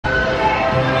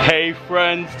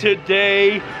friends,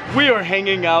 today we are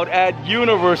hanging out at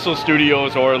Universal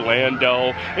Studios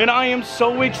Orlando, and I am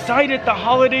so excited. The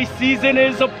holiday season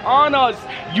is upon us.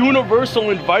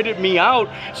 Universal invited me out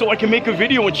so I can make a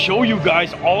video and show you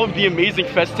guys all of the amazing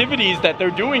festivities that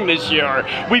they're doing this year.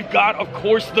 We've got, of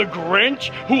course, the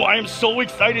Grinch, who I am so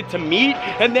excited to meet,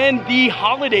 and then the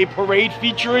holiday parade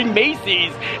featuring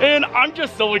Macy's, and I'm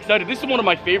just so excited. This is one of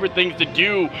my favorite things to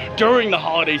do during the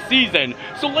holiday season.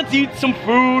 So let's eat some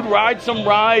food, ride some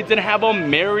rides, and have a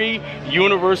merry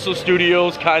Universal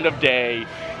Studios kind of day.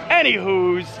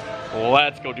 Anywho's,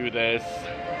 let's go do this.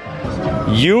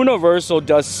 Universal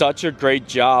does such a great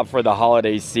job for the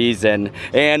holiday season,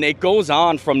 and it goes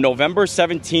on from November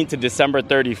 17th to December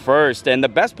 31st, and the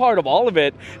best part of all of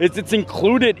it is it's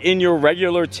included in your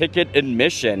regular ticket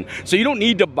admission, so you don't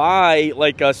need to buy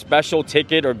like a special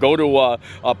ticket or go to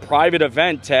a private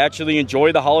event to actually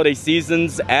enjoy the holiday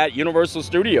seasons at Universal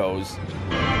Studios.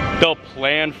 The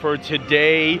plan for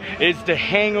today is to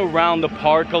hang around the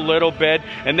park a little bit,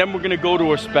 and then we're gonna go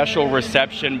to a special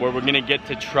reception where we're gonna get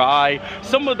to try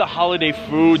some of the holiday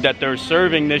food that they're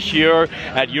serving this year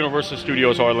at Universal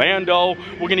Studios Orlando.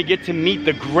 We're gonna get to meet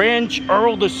the Grinch,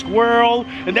 Earl the Squirrel,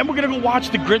 and then we're gonna go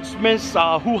watch the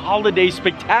Grinchmas Who Holiday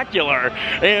Spectacular.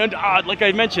 And like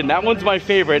I mentioned, that one's my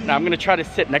favorite, and I'm gonna try to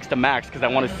sit next to Max because I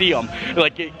wanna see him.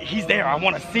 Like, he's there, I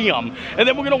wanna see him. And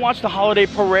then we're gonna watch the holiday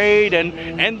parade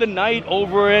and end the night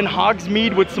over in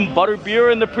Hogsmeade with some butterbeer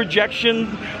and the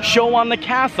projection show on the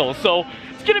castle. So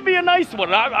it's gonna be a nice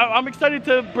one. I'm excited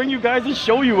to bring you guys and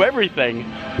show you everything.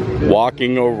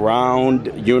 Walking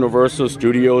around Universal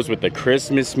Studios with the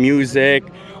Christmas music,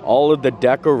 all of the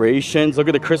decorations. Look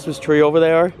at the Christmas tree over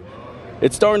there.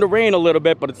 It's starting to rain a little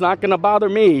bit, but it's not gonna bother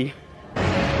me.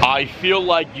 I feel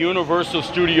like Universal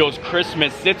Studios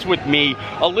Christmas sits with me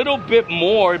a little bit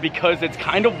more because it's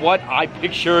kind of what I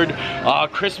pictured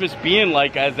Christmas being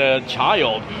like as a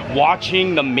child.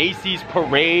 Watching the Macy's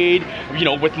parade, you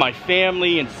know, with my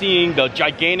family and seeing the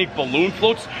gigantic balloon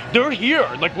floats. They're here.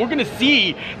 Like, we're gonna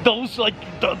see those, like,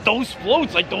 those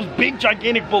floats, like those big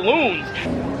gigantic balloons.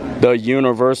 The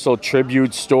Universal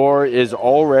Tribute Store is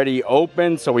already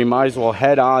open, so we might as well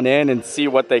head on in and see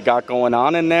what they got going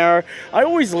on in there. I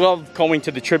always love going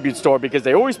to the Tribute Store because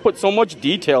they always put so much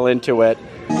detail into it.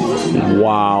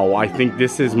 Wow, I think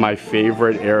this is my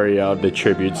favorite area of the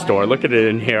Tribute Store. Look at it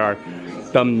in here.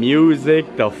 The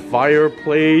music, the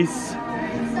fireplace,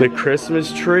 the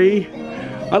Christmas tree.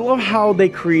 I love how they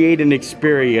create an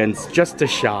experience just to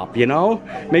shop, you know?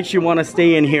 Makes you want to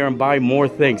stay in here and buy more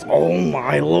things. Oh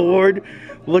my lord,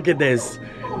 look at this.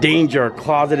 Danger,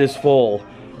 closet is full.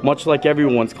 Much like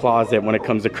everyone's closet when it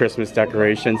comes to Christmas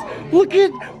decorations. Look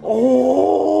at,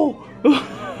 oh,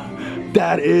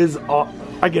 that is,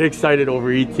 I get excited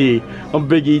over E.T. I'm a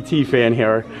big E.T. fan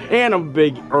here. And I'm a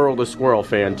big Earl the Squirrel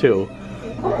fan too.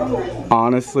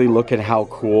 Honestly, look at how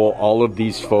cool all of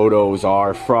these photos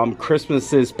are from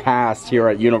Christmases past here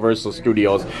at Universal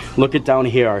Studios. Look at down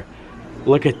here.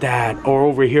 Look at that. Or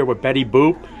over here with Betty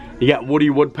Boop. You got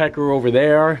Woody Woodpecker over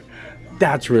there.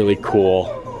 That's really cool.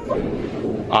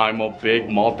 I'm a big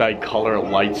multi-color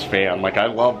lights fan. Like, I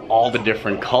love all the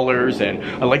different colors, and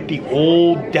I like the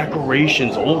old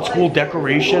decorations, old school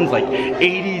decorations, like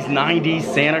 80s, 90s,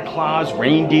 Santa Claus,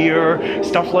 reindeer,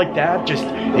 stuff like that. Just,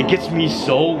 it gets me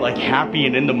so like happy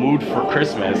and in the mood for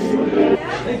Christmas.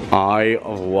 I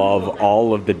love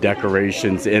all of the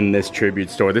decorations in this tribute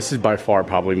store. This is by far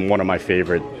probably one of my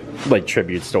favorite like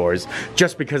tribute stores,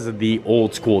 just because of the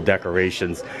old school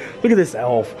decorations. Look at this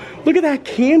elf. Look at that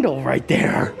candle right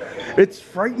there. It's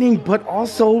frightening but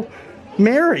also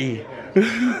merry.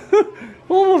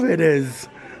 All of it is.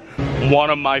 One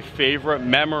of my favorite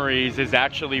memories is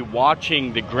actually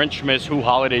watching the Grinchmas Who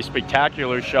Holiday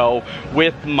Spectacular show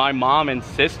with my mom and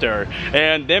sister,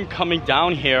 and them coming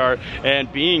down here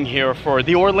and being here for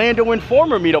the Orlando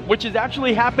Informer Meetup, which is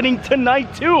actually happening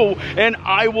tonight too, and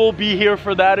I will be here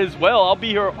for that as well. I'll be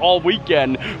here all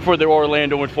weekend for the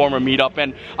Orlando Informer Meetup,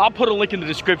 and I'll put a link in the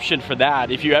description for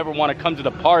that if you ever want to come to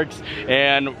the parks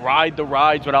and ride the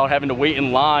rides without having to wait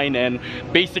in line and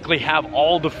basically have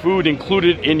all the food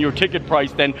included in your ticket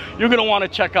price. Then you're gonna want to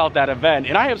check out that event,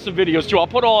 and I have some videos too. I'll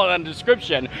put all that in the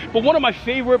description. But one of my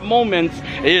favorite moments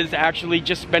is actually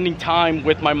just spending time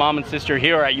with my mom and sister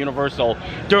here at Universal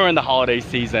during the holiday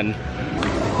season.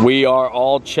 We are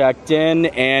all checked in,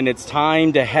 and it's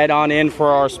time to head on in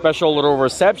for our special little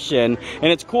reception.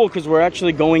 And it's cool because we're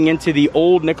actually going into the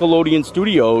old Nickelodeon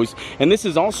studios, and this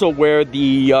is also where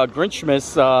the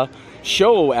Grinchmas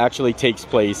show actually takes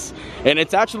place, and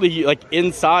it's actually like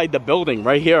inside the building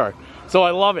right here, so I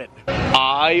love it.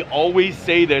 I always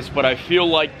say this, but I feel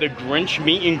like the Grinch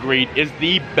meet and greet is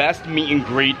the best meet and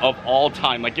greet of all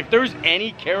time. Like, if there's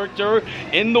any character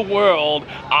in the world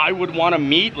I would want to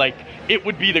meet, like, it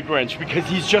would be the Grinch, because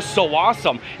he's just so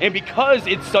awesome. And because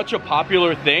it's such a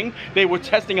popular thing, they were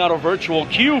testing out a virtual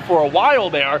queue for a while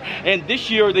there, and this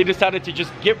year they decided to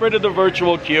just get rid of the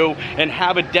virtual queue and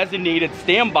have a designated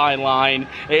standby line,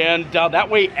 and that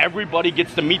way everybody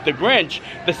gets to meet the Grinch.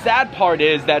 The sad part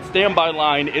is that standby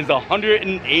line is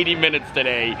 180 minutes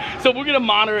today, so we're gonna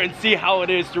monitor and see how it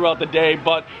is throughout the day,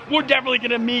 but we're definitely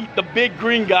gonna meet the big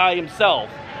green guy himself.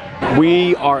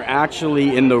 We are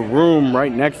actually in the room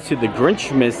right next to the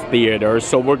Grinchmas theater,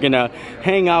 so we're gonna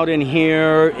hang out in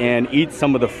here and eat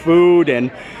some of the food and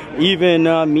even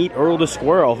meet Earl the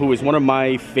Squirrel, who is one of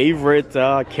my favorite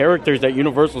characters at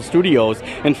Universal Studios.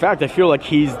 In fact, I feel like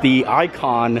he's the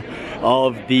icon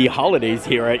of the holidays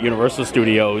here at Universal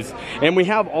Studios. And we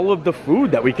have all of the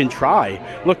food that we can try.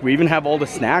 Look, we even have all the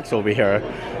snacks over here.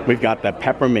 We've got the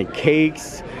peppermint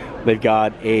cakes. They've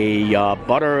got a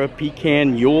butter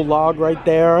pecan Yule log right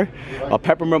there, a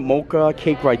peppermint mocha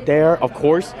cake right there. Of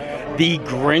course, the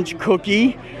Grinch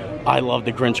cookie. I love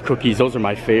the Grinch cookies. Those are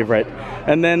my favorite.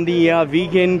 And then the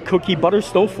vegan cookie butter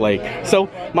snowflake. So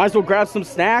might as well grab some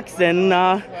snacks and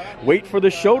wait for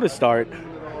the show to start.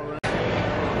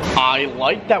 I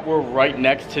like that we're right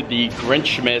next to the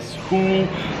Grinchmas,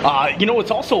 you know,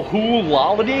 it's also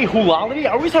Hoo-Holiday. I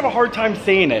always have a hard time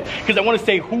saying it, because I want to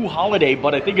say Who Holiday,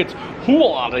 but I think it's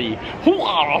Hoo-Holiday.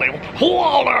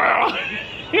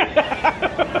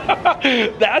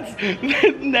 That's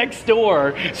next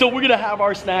door. So we're gonna have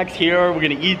our snacks here. We're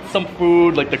gonna eat some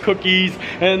food like the cookies,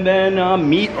 and then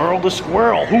meet Earl the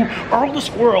Squirrel. Earl the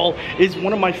Squirrel is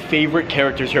one of my favorite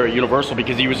characters here at Universal,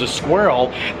 because he was a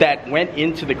squirrel that went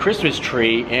into the Christmas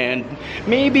tree and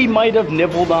maybe might have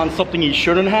nibbled on something he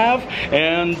shouldn't have,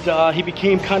 and he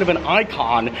became kind of an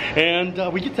icon,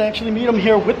 and we get to actually meet him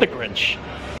here with the Grinch.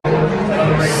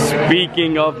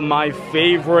 Speaking of my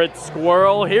favorite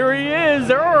squirrel, here he is,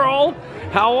 Earl.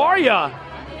 How are ya?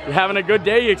 You having a good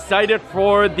day? Excited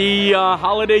for the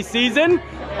holiday season?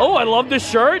 Oh, I love the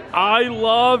shirt. I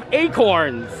love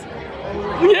acorns.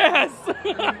 Yes!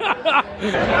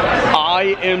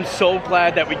 I am so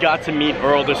glad that we got to meet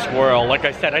Earl the Squirrel. Like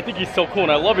I said, I think he's so cool,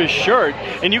 and I love his shirt.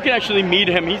 And you can actually meet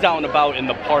him. He's out and about in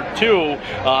the park too.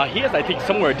 He has, I think,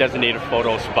 somewhere a designated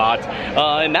photo spot.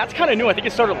 And that's kind of new. I think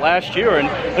it started last year. And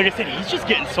like I said, he's just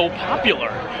getting so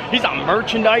popular. He's on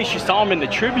merchandise. You saw him in the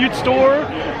tribute store.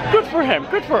 Good for him.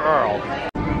 Good for Earl.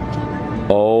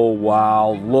 Oh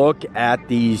wow, look at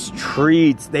these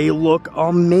treats. They look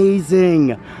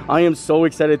amazing. I am so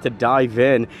excited to dive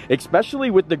in,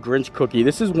 especially with the Grinch cookie.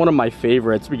 This is one of my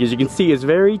favorites because you can see his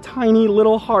very tiny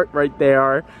little heart right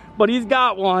there, but he's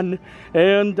got one.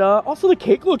 And also the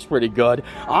cake looks pretty good.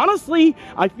 Honestly,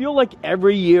 I feel like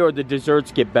every year the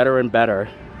desserts get better and better.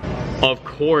 Of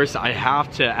course, I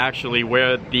have to actually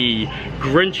wear the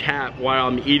Grinch hat while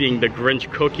I'm eating the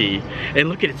Grinch cookie. And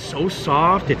look at it, it's so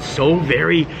soft. It's so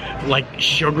very, like,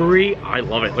 sugary. I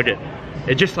love it. Look at it.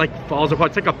 It just, like, falls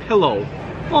apart. It's like a pillow.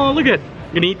 Oh, look at it.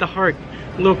 I'm gonna eat the heart.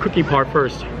 The little cookie part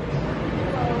first.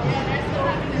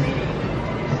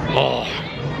 Oh,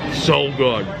 so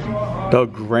good. The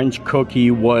Grinch cookie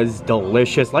was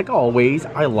delicious. Like always,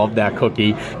 I love that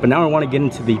cookie. But now I want to get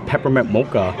into the peppermint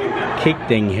mocha cake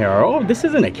thing here. Oh, this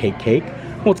isn't a cake.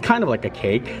 Well, it's kind of like a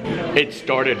cake. It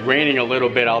started raining a little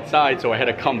bit outside, so I had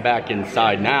to come back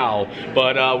inside now.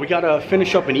 But we gotta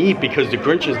finish up and eat because the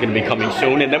Grinch is gonna be coming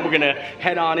soon, and then we're gonna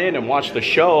head on in and watch the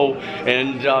show.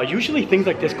 And usually things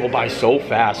like this go by so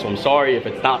fast, so I'm sorry if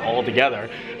it's not all together.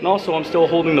 And also, I'm still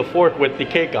holding the fork with the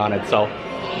cake on it, so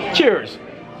cheers.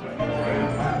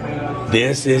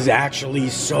 This is actually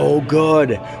so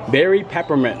good. Very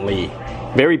peppermintly.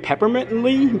 Very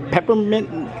peppermintly?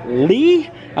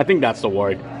 I think that's the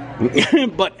word.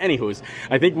 But anywho's,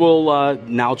 I think we'll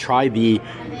now try the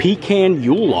pecan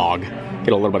Yule log.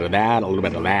 Get a little bit of that, a little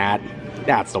bit of that.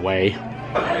 That's the way.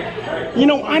 You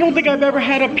know, I don't think I've ever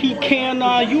had a pecan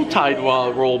Yuletide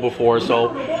roll before,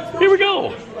 so here we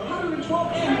go.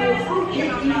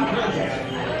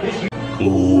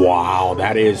 Wow,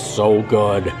 that is so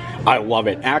good. I love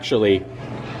it. Actually,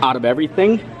 out of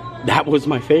everything, that was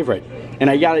my favorite. And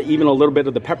I got even a little bit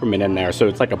of the peppermint in there, so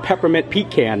it's like a peppermint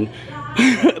pecan.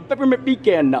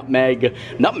 Nutmeg.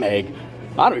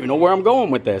 I don't even know where I'm going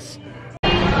with this.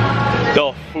 The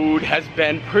The food has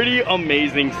been pretty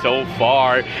amazing so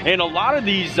far, and a lot of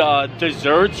these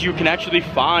desserts you can actually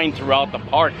find throughout the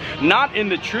park, not in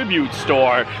the tribute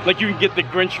store. Like you can get the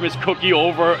Grinchmas cookie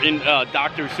over in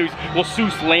Dr. Seuss, well,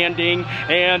 Seuss Landing,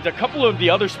 and a couple of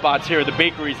the other spots here, the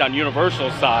bakeries on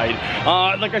Universal side.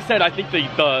 Like I said, I think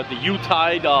the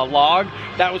Yuletide log,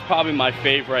 that was probably my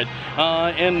favorite.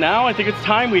 And now I think it's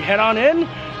time we head on in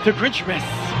to Grinchmas.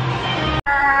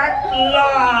 At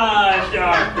last!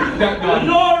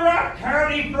 Laura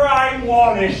Curly Fry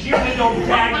Wallace, you little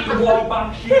daddy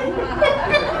warbucks, you!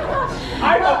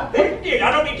 I'm offended!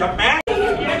 I don't need to match!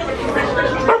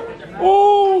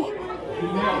 Oh!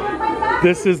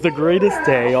 This is the greatest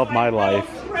day of my life.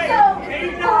 So, for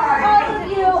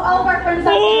all of our friends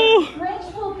out there,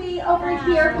 Grinch will be over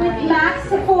here with Max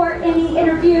for any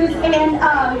interviews and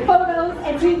photos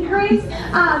and meet and greets.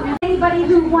 Anybody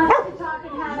who wants to talk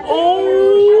and have a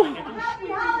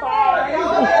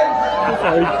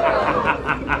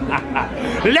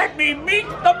Let me meet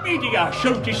the media,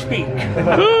 so to speak.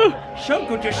 So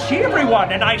good to see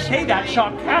everyone, and I say that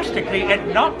sarcastically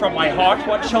and not from my heart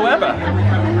whatsoever.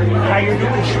 How you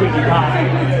doing, sweetie pie?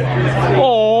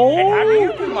 Oh, and how do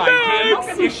you do, my dear? Look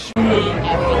at this.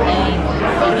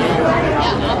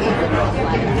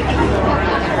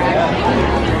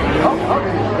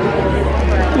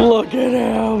 Look at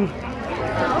him.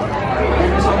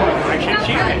 I should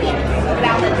see this.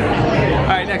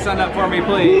 Alright, next on up for me,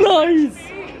 please. Nice.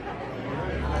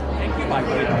 Thank you, my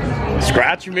dear.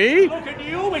 Scratch me? Look at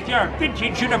you with your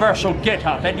vintage Universal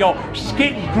get-up and your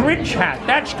skin Grinch hat.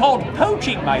 That's called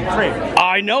poaching, my friend.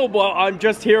 I know, but I'm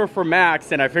just here for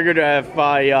Max, and I figured if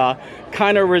I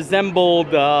kind of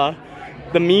resembled the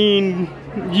mean,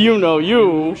 you.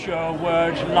 Use your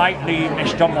words lightly,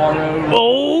 Mr. Morrow.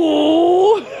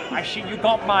 Oh! I see you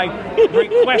got my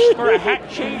request for a hat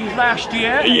change last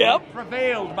year. Yep. You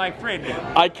prevailed, my friend.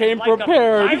 I came like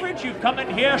prepared. A pirate, you come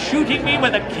in here shooting me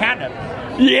with a cannon.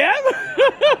 Yeah.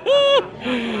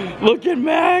 Look at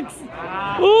Max.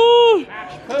 Oh.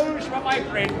 Pose for my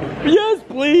friend. Yes,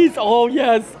 please. Oh,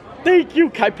 yes. Thank you.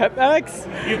 Can I pet Max?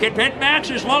 You can pet Max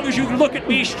as long as you look at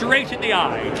me straight in the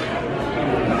eye.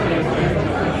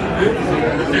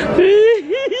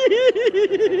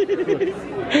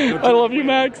 I love you,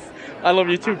 Max. I love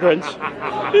you too, Grinch.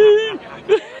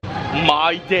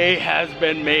 My day has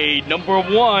been made. Number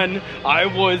one, I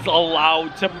was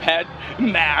allowed to pet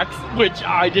Max, which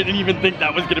I didn't even think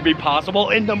that was gonna be possible.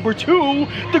 And number two,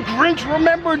 the Grinch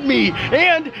remembered me,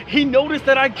 and he noticed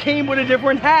that I came with a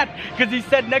different hat, because he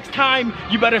said next time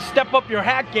you better step up your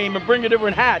hat game and bring a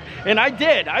different hat. And I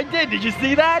did. Did you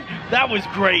see that? That was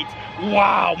great.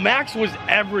 Wow, Max was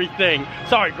everything.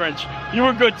 Sorry, Grinch, you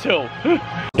were good too.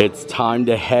 It's time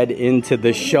to head into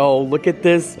the show. Look at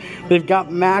this. They've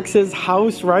got Max's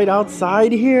house right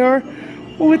outside here.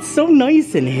 Oh, it's so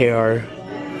nice in here.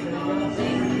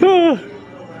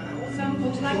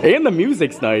 And the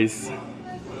music's nice.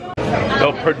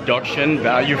 The production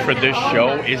value for this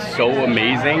show is so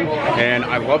amazing, and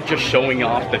I love just showing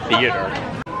off the theater.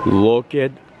 Look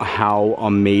at how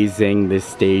amazing this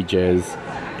stage is.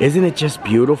 Isn't it just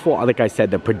beautiful? Like I said,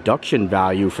 the production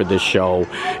value for this show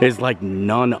is like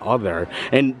none other.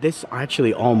 And this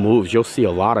actually all moves. You'll see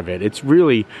a lot of it. It's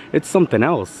something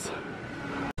else.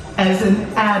 As an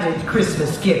added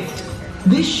Christmas gift,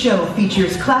 this show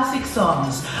features classic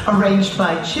songs arranged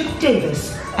by Chip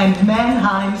Davis and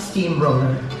Mannheim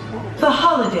Steamroller. The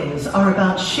holidays are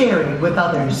about sharing with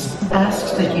others.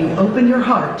 Asks that you open your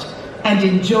heart and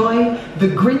enjoy the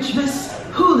Grinchmas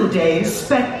Hula Days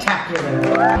Spectacular.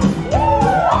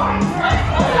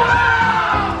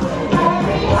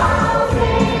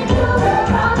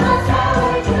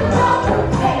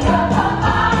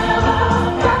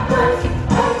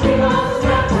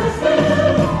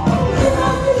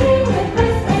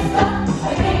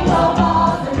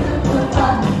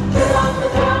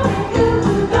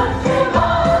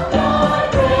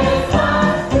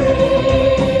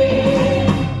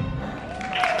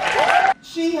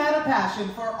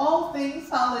 For all things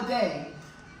holiday.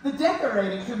 The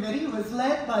decorating committee was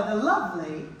led by the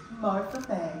lovely Martha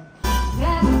Faye.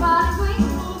 Everybody's waiting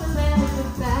for the land of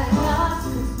fabulous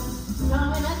Christmas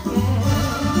coming again.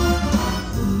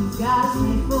 You gotta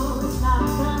stay full, it's not a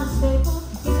kind of staple.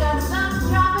 You gotta stop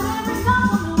dropping every song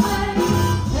on the way.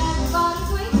 Everybody's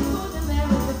waiting for the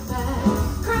land of fabulous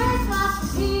Christmas is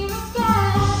here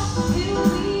again. It'll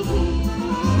be here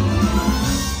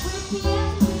with the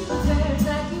empty desserts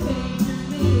that you made.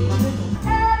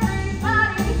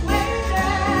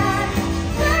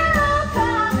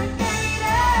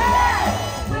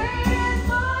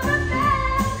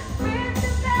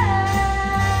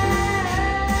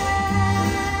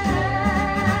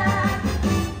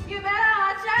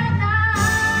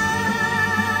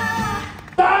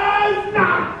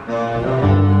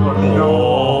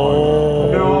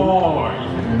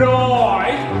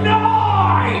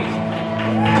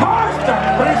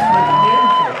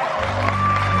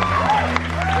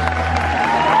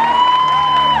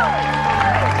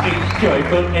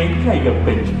 nameplate of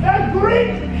Grinch. The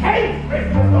Grinch hates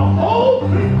Christmas the whole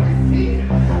Christmas season.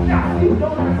 Now, you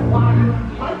don't have to lie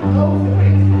on those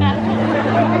things.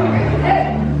 Hey,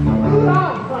 move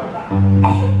on for a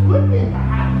while. Could be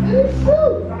perhaps in his shoes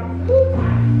on school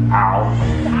time. Ow.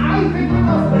 I think we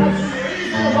must have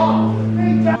raised the law.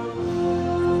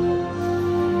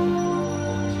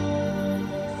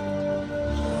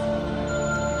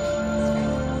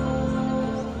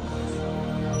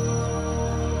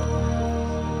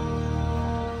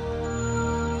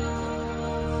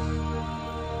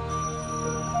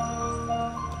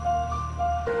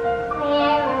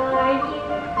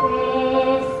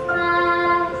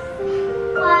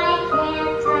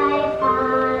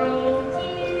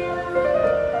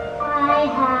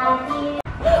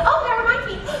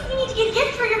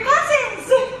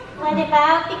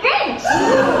 About the Grinch.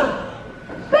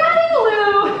 Betty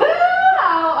Lou,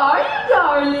 how are you,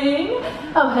 darling?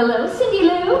 Oh, hello, Cindy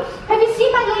Lou. Have you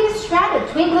seen my latest strand of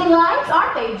twinkling lights?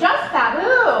 Aren't they just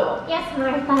faboo? Yes,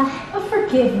 Martha. Oh,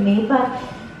 forgive me, but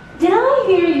did I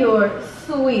hear your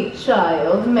sweet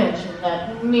child mention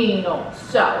that mean old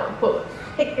sourpuss?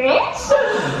 The Grinch?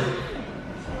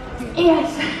 Yes.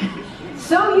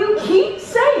 So you keep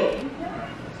saying.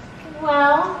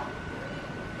 Well,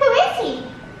 who is he?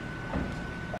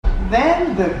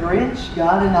 Then the Grinch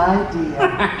got an idea.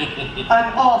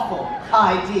 An awful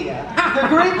idea. The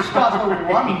Grinch got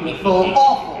a wonderful,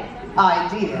 awful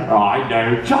idea. I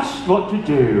know just what to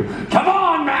do. Come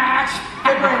on, Max!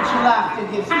 The Grinch laughed in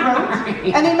his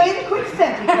throat, and he made a quick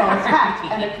Santa Claus hat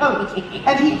and a coat,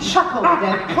 and he chuckled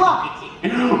and clucked.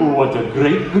 What a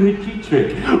great Grinchy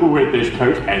trick. With this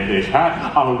coat and this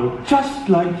hat, I'll look just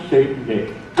like Saint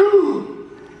Nick.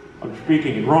 I'm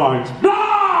speaking in rhymes.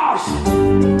 Blast!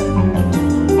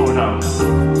 Oh no.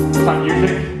 Is that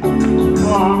music?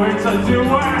 Oh, it's a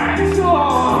duet!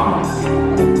 Oh.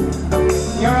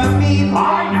 You're a mean I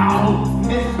know!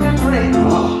 Mr. Grinch.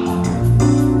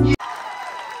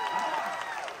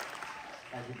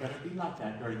 And you better be like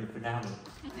that during the finale.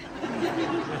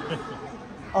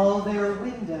 All their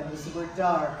windows were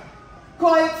dark.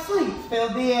 Quiet sleep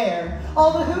filled the air.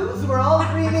 All the Who's were all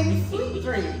dreaming sweet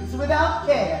dreams without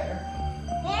care.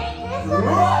 Merry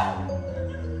Christmas.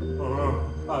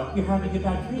 You're having a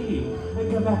bad dream.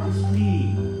 Go back to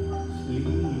sleep. Sleep.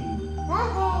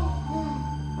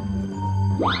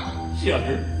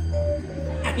 Sugar.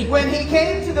 When he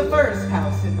came to the first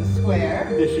house in the square,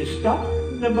 This is stop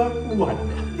number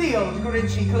 1. the old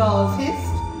Grinchy Claus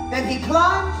hissed. Then he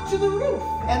climbed to the roof,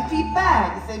 empty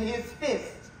bags in his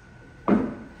fist.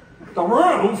 The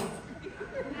roof?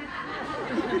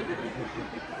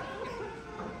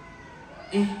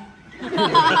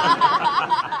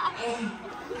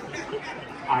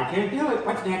 I can't do it.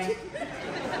 What's next?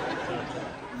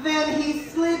 Then he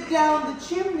slid down the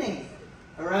chimney.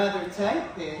 A rather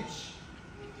tight pinch.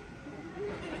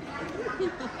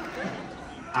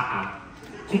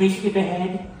 Can we skip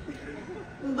ahead?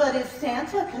 But if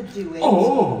Santa could do it,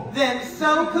 then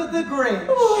so could the Grinch.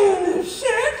 Well, if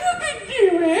Santa could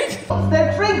do it.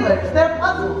 Their tringlers, their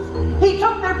puzzles. He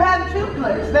took their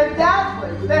pantuflers, their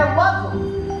dazzlers, their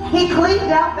wuzzles. He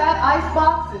cleaned out that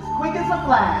icebox as quick as a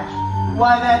flash.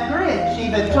 Why, that Grinch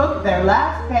even took their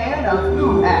last pan of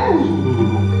goo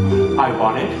hash. I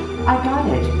want it. I got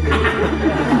it.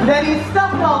 Then he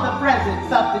stuffed all the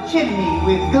presents up the chimney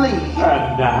with glee.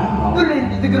 And now,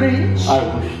 Grinned the Grinch. I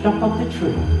will stuff up the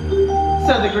tree.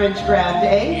 So the Grinch grabbed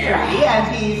a tree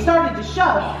and he started to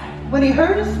shove when he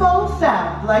heard a small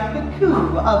sound like the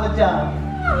coo of a dove.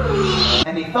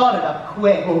 And he thought it up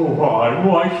quick. Oh, I'm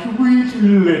my sweet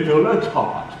little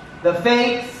tot. The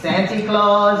fake Santa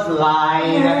Claus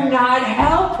lied. Not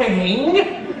helping.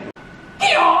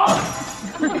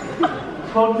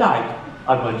 Cold light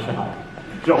on one side.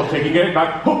 So taking it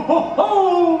back, ho, ho,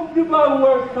 ho, to my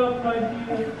workshop, my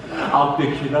dear. I'll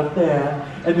fix it up there,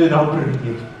 and then I'll bring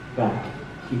it back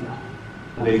here.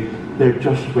 They're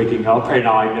just waking up, and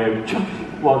I know just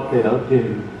what they'll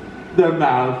do. Their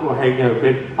mouths will hang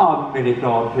open a minute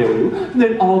or two.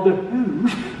 Then all the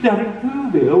Who's down in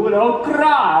Whoville will all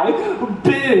cry,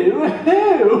 boo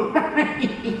hoo.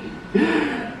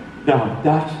 Now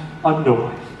that's a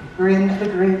noise Grinned the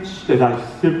Grinch. that I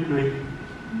simply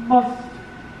must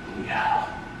hear.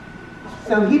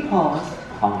 So he paused,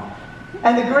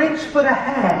 and the Grinch put a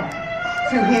hand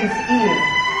to his ear,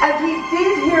 and he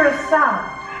did hear a sound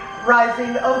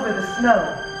rising over the snow.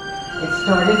 It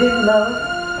started in low,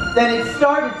 then it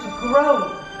started to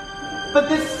grow. But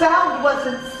this sound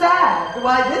wasn't sad.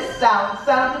 Why, this sound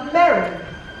sounded merry.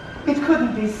 It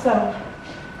couldn't be so,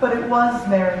 but it was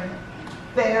merry.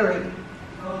 Very.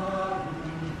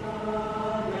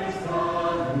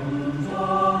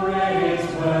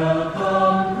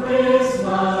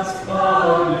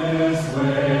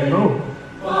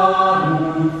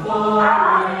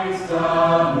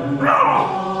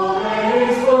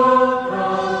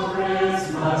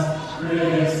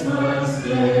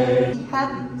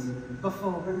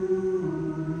 before.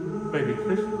 Maybe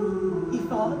Christmas He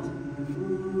thought.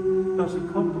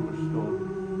 doesn't come from a store.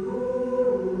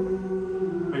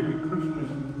 Maybe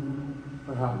Christmas,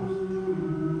 perhaps,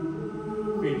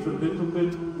 means a little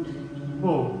bit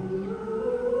more.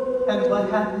 And what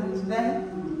happened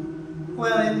then?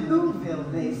 Well, in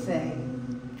Whoville, they say,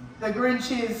 the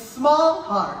Grinch's small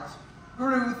heart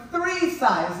grew 3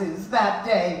 sizes that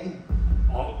day.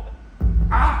 Oh.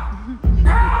 Ah!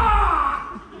 Ah!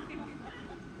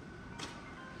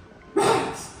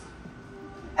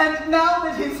 And now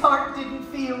that his heart didn't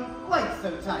feel quite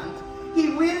so tight, he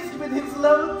whizzed with his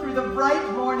load through the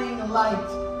bright morning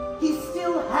light. He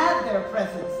still had their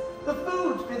presents, the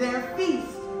food for their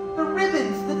feast, the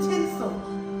ribbons, the tinsel,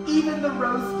 even the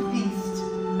roast beast.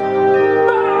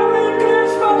 Merry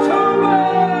Christmas,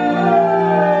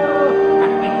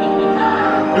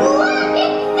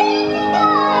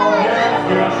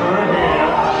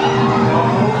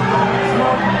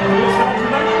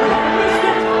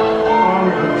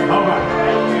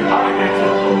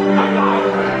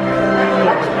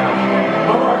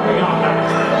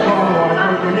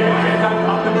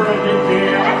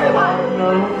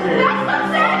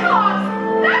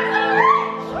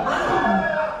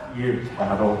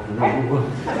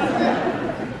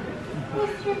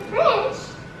 Mr. Grinch,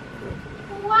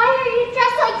 why are you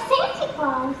dressed like Santa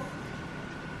Claus?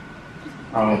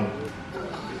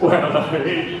 Well,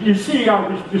 you see, I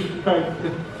was just...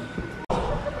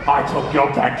 I took your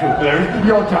back to there,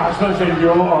 your tassels and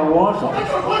your wassels.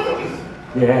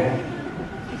 Yeah.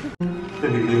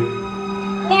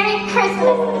 Merry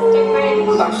Christmas, Mr. Grinch.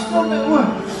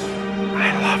 I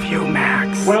love you,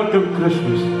 Max. Welcome,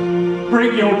 Christmas.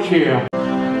 Bring your chair.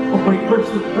 Oh, wait, where's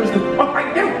the... Oh,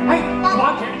 right there! Hey, come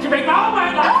on, can't you make... Oh,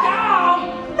 man, let's go!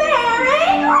 Merry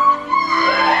Christmas!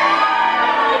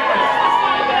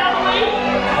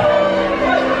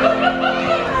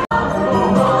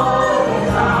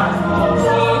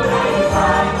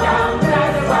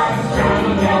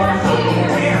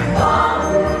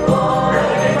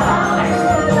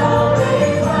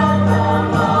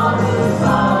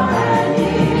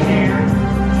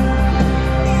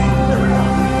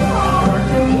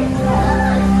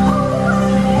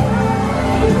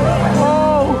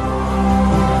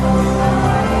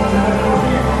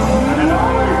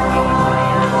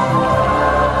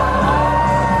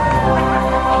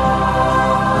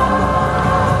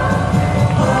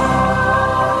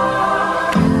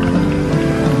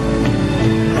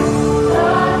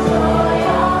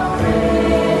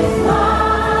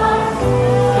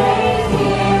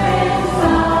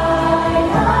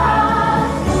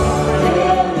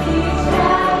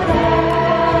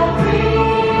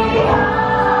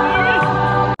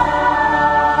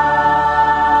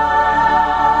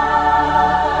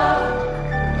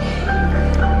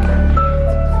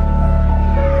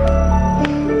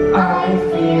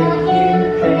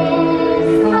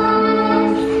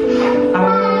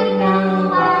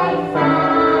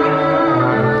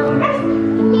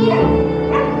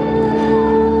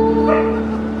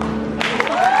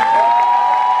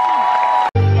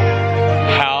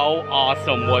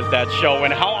 That show,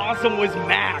 and how awesome was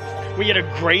Max? We had a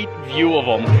great view of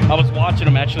him. I was watching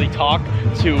him actually talk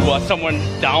to someone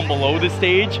down below the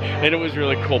stage, and it was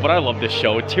really cool. But I love this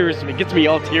show. It gets me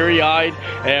all teary-eyed,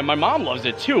 and my mom loves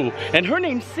it too. And her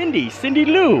name's Cindy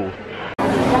Lou.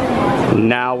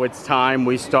 Now it's time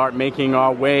we start making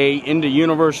our way into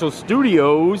Universal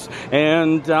Studios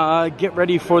and get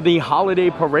ready for the holiday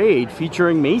parade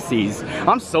featuring Macy's.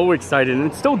 I'm so excited, and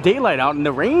it's still daylight out, and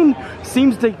the rain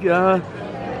seems to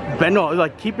been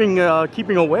like keeping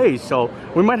away, so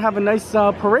we might have a nice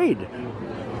parade.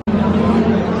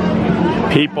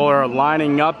 People are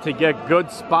lining up to get good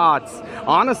spots.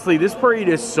 Honestly, this parade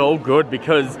is so good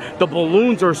because the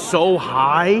balloons are so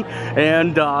high,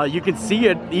 and you can see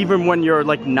it even when you're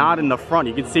like not in the front.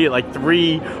 You can see it like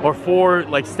 3 or 4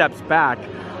 like steps back.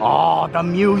 Oh, the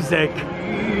music!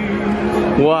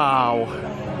 Wow.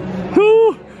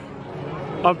 Whew.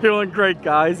 I'm feeling great,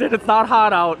 guys, and it's not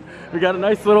hot out. We got a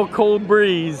nice little cold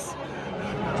breeze.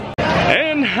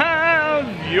 And have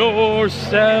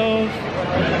yourself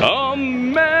a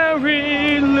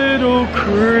merry little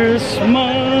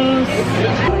Christmas.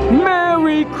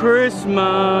 Merry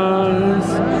Christmas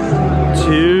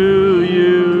to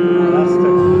you.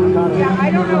 Yeah, I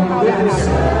don't know how that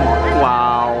happened. Wow.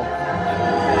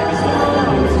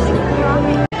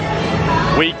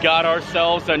 We got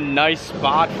ourselves a nice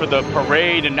spot for the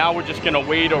parade, and now we're just gonna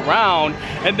wait around,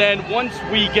 and then once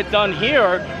we get done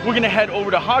here, we're gonna head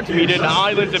over to Hogsmeade and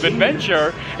Islands of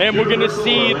Adventure, and we're gonna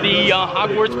see the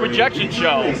Hogwarts projection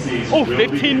show. Oh,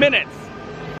 15 minutes.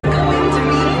 Going to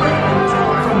be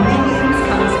from Minnie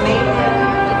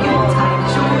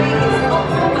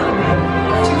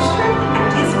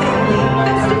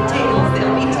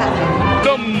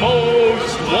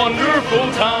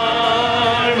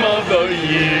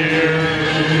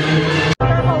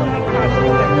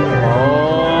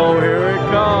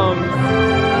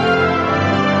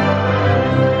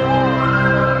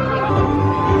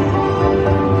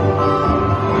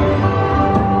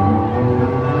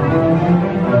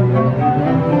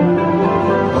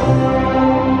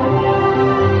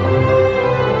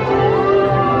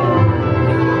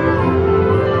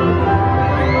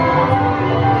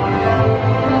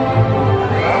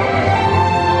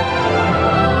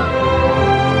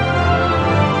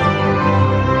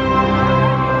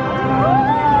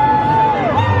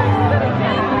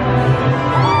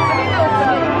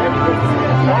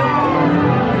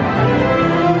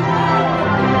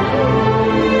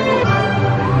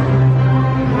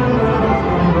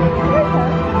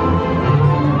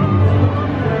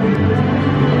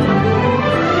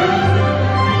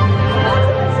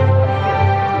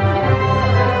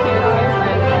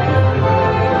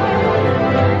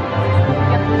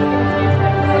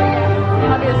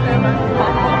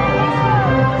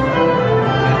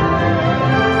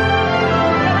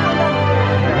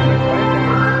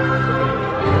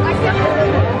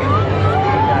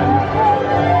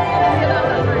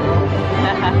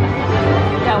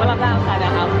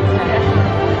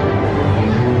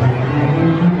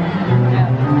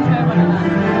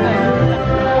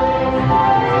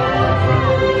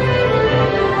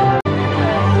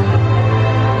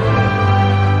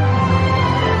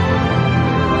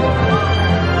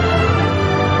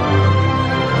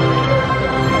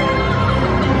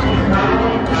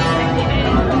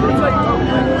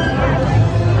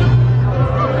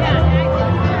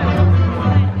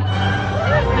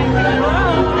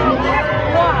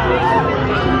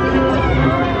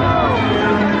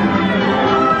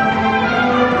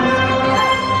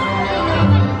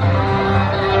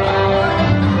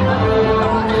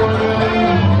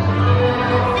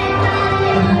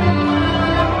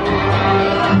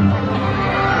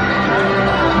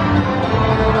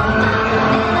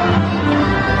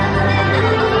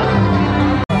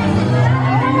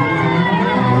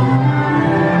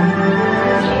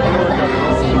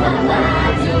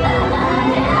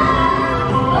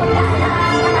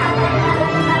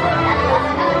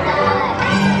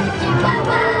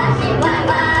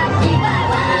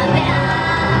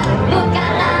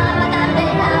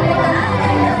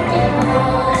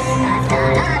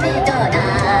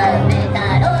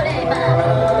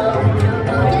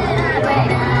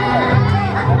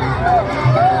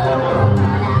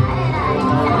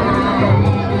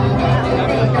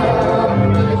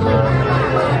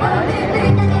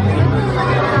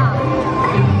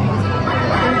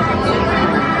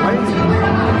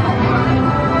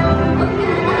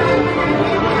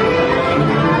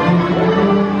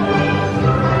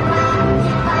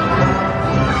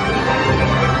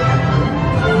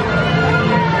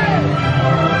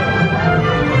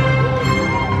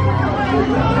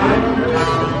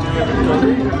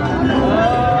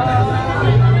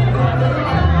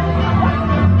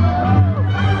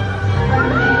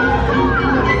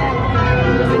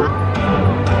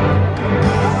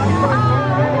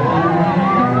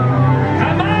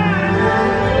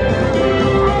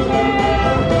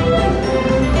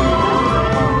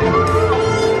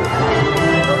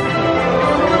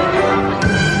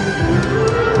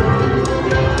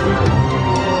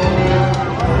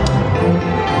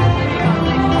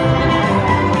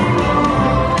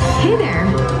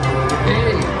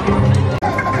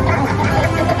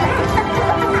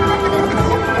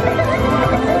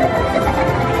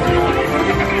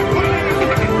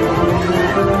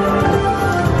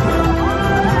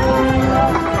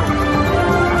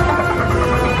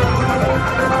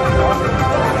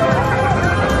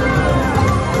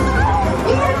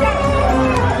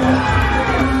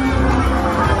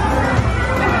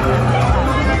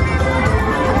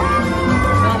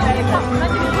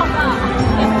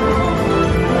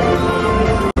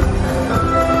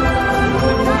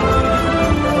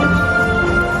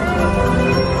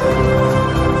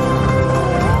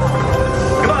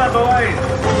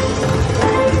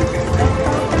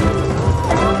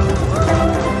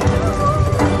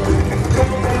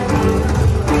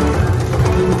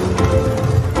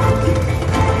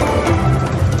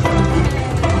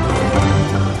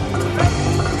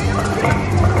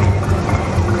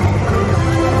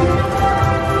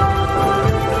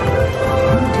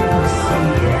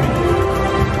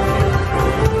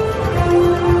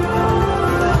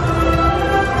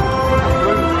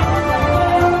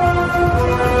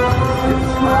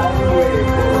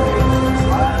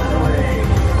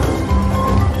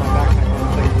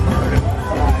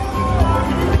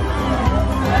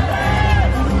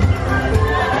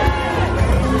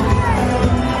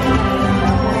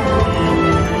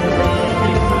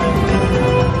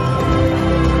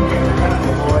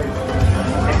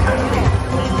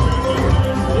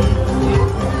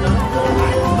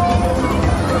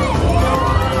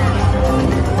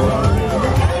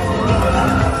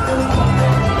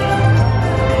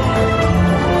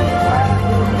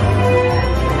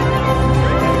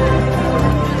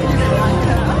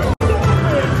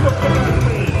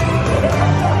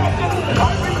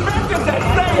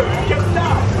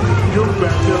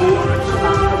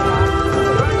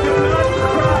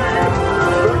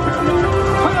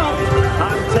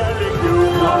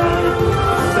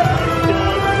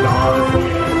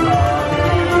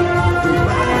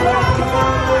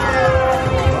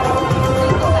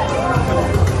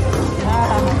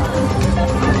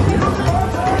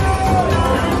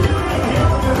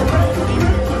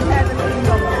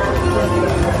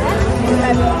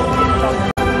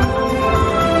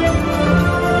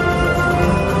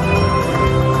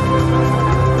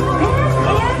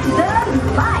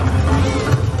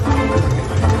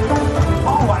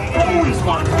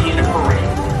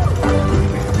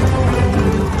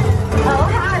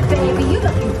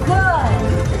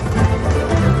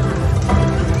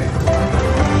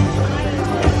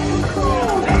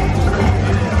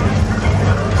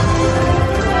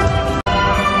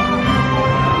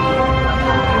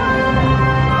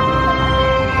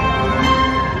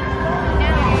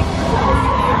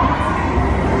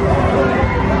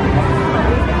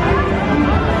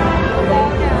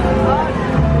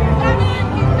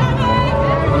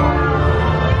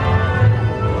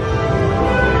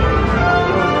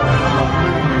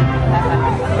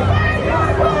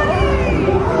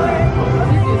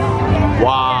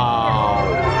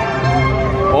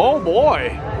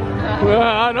boy.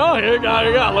 I know, you got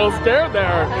a little scared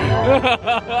there.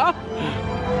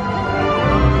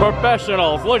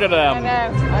 Professionals, look at them. I know.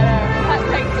 That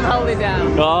takes them wholly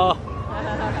down. Oh.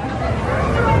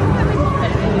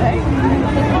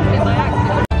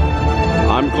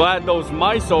 I'm glad those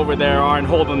mice over there aren't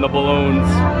holding the balloons.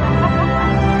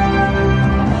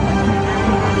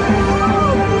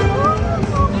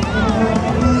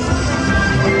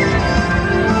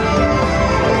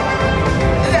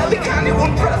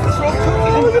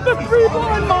 Look at the three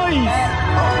blind mice!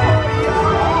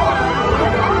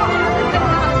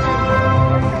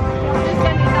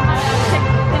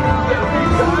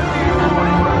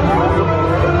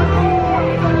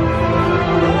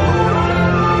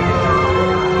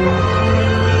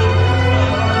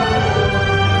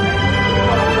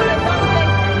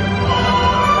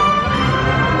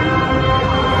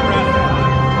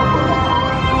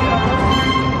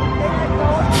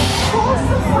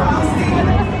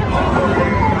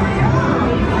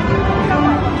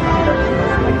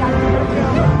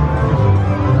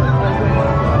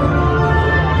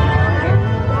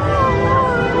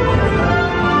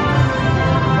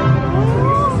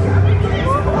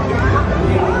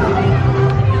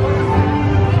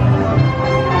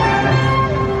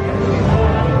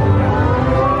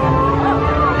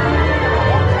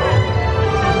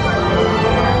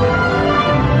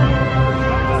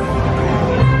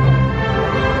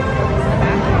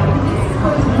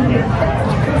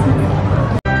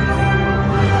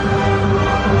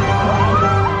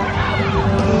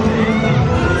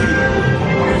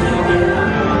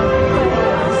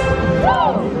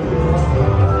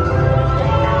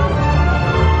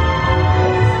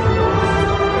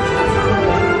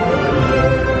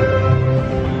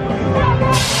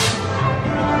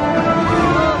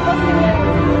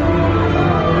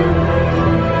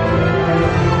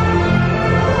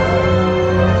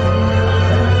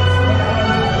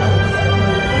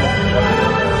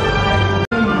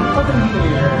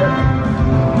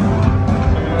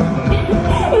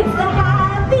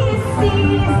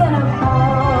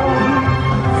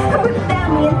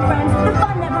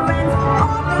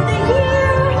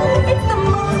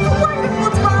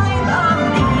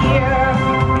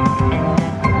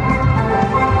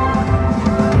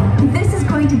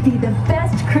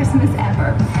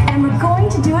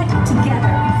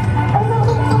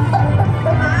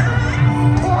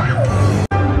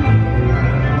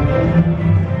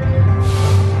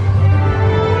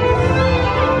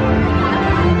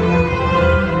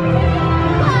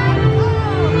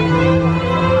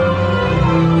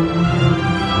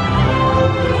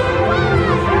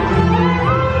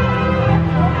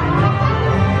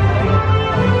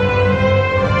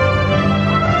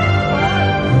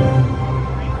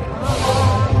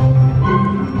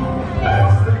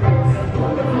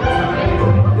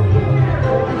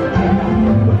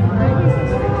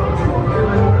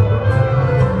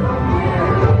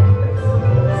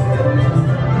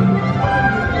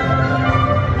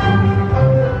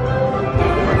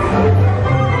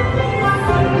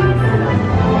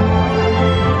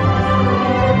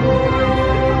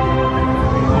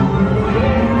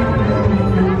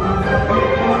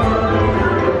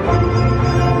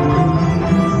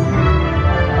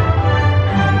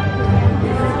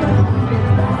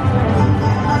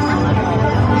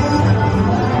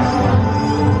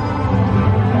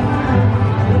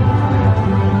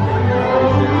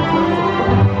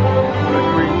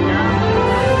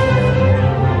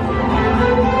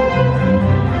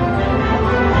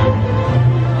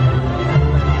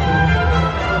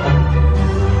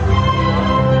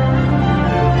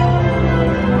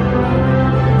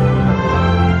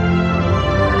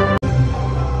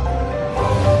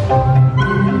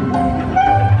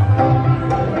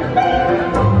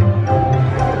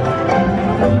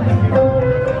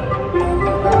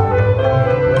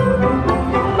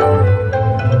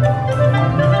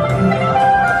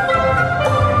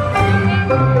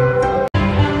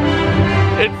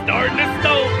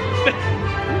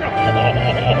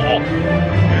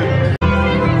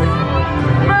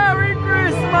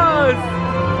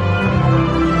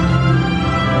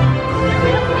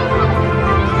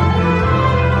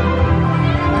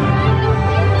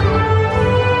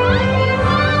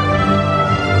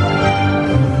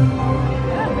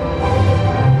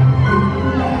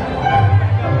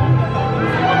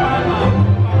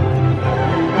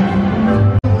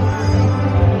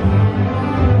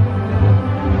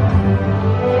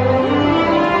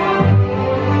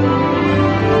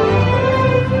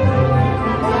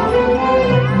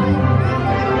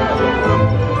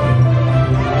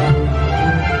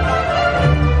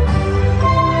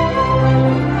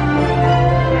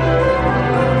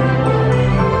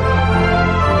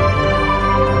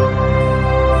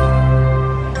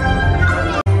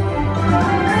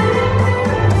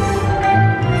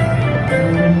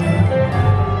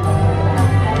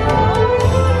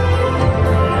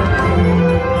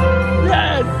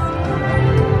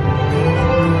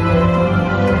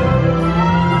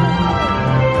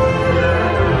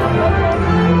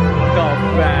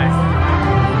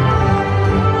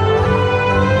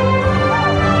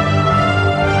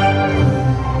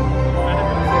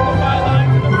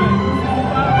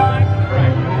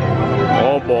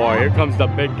 here comes the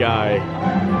big guy.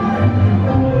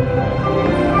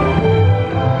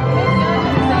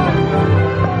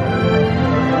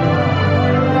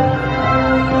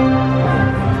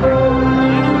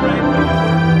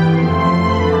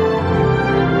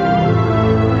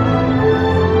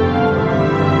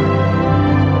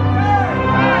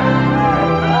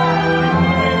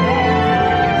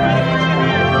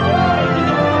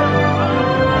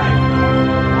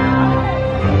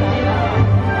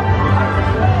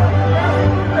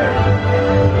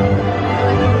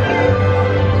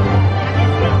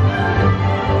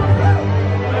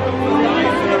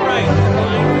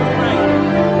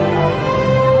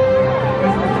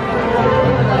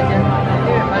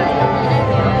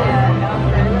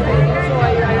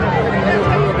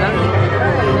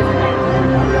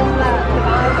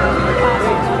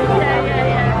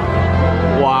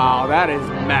 That is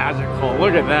magical.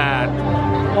 Look at that.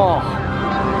 Oh.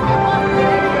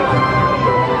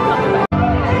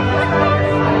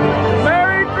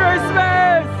 Merry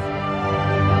Christmas!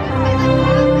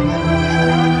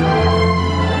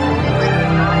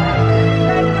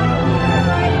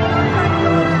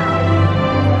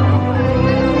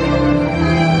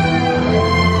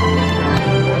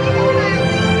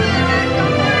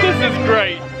 This is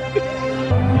great.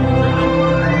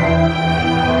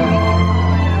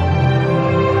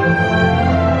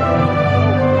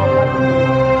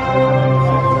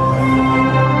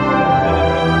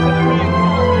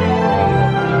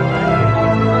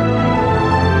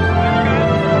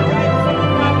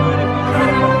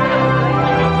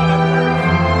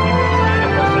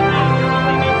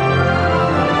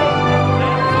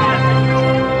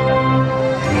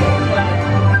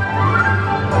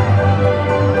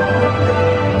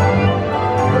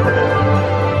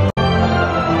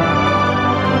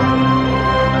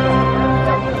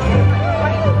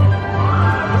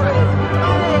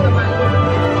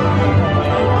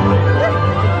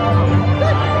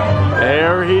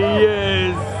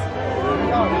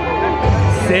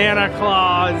 Santa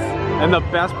Claus and the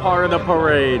best part of the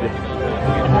parade.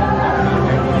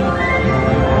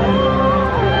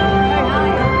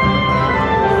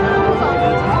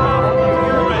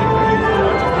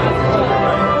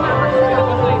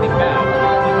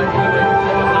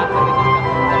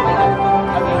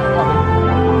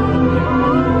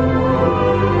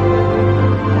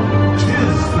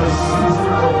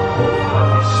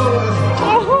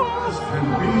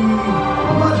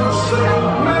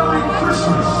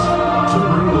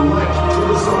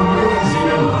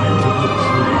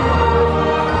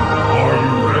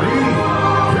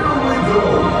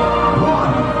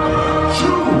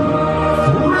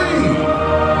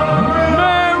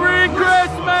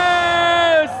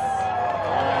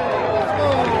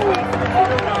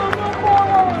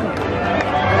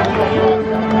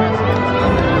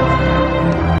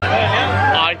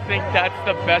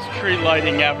 The best tree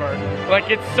lighting ever. Like,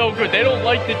 it's so good. They don't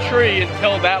light the tree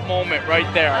until that moment right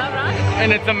there.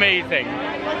 And it's amazing.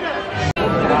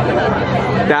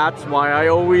 That's why I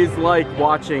always like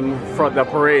watching from the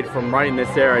parade from right in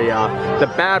this area. The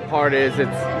bad part is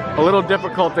it's a little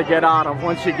difficult to get out of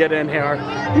once you get in here.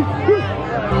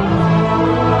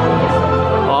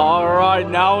 Alright,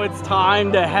 now it's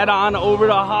time to head on over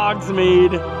to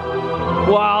Hogsmeade.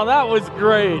 Wow, that was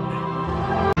great.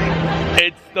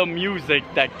 It's the music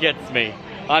that gets me,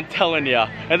 I'm telling you.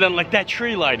 And then like that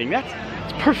tree lighting, it's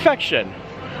perfection.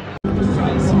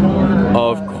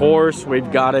 Of course,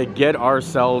 we've got to get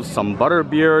ourselves some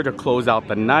butterbeer to close out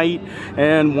the night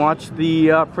and watch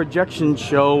the projection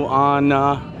show on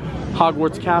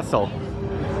Hogwarts Castle.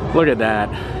 Look at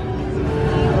that.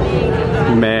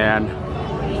 Man.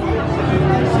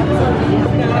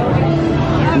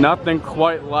 Nothing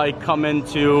quite like coming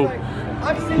to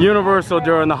Universal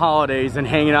during the holidays and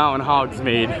hanging out in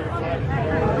Hogsmeade.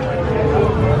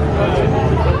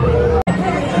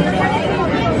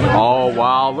 Oh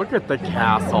wow, look at the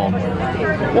castle.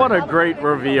 What a great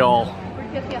reveal.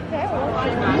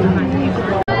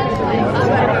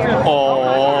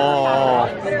 Oh.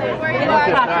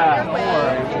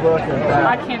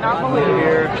 I cannot believe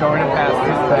you're trying to pass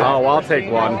this. Oh, I'll take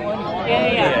one.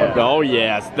 Yeah. Oh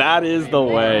yes, that is the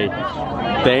way.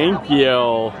 Thank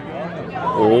you.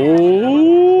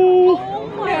 Oh,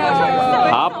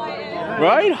 hop,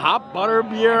 right? Hot butter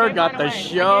beer, got the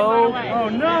show. Oh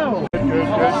no!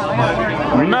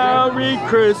 Merry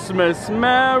Christmas,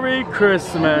 Merry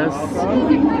Christmas.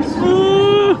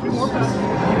 Ooh.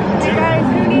 Hey guys,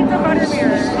 who needs a butter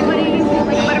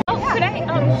beer? Oh, could I?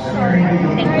 Sorry.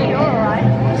 Thank you. All right.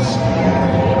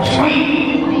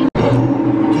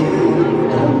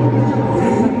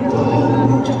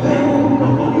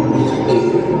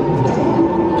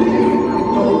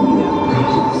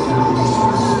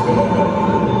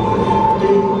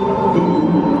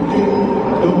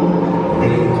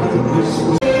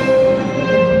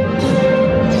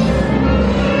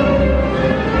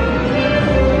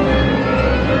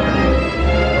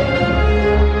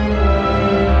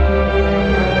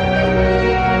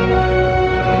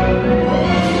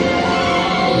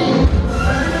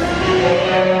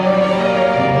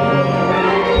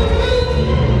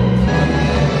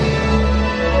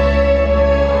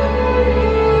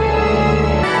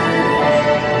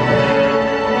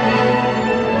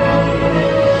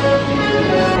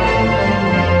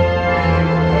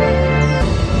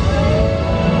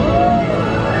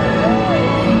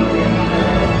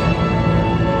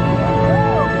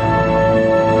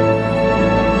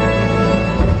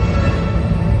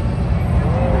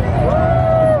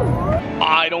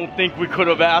 could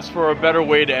have asked for a better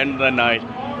way to end the night.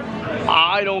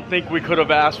 I don't think we could have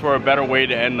asked for a better way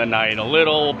to end the night. A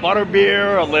little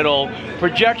butterbeer, a little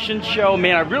projection show.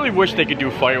 Man, I really wish they could do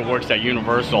fireworks at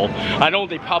Universal. I know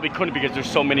they probably couldn't because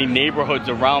there's so many neighborhoods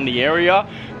around the area.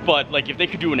 But like if they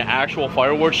could do an actual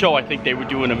fireworks show, I think they would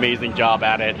do an amazing job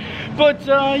at it. But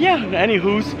yeah,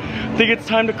 anywho's, I think it's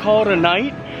time to call it a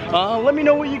night. Let me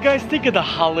know what you guys think of the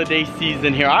holiday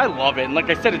season here. I love it, and like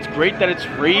I said, it's great that it's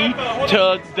free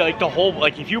to like the whole,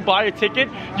 like if you buy a ticket,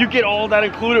 you get all that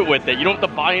included with it. You don't have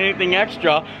to buy anything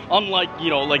extra, unlike, you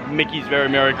know, like Mickey's Very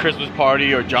Merry Christmas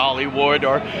Party or Jollywood,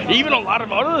 or even a lot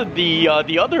of other the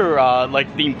other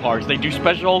like theme parks. They do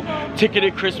special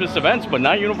ticketed Christmas events, but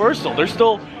not Universal. They're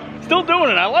still doing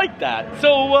it. I like that.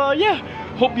 So yeah,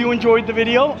 hope you enjoyed the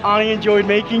video. I enjoyed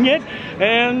making it,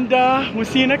 and we'll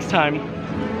see you next time.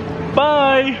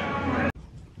 Bye.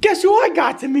 Guess who I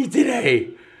got to meet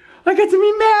today? I got to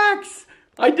meet Max.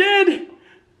 I did.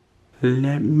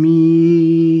 Let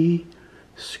me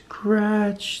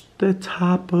scratch the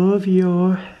top of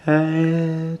your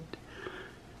head.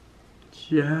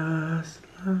 Just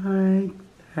like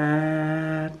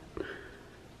that.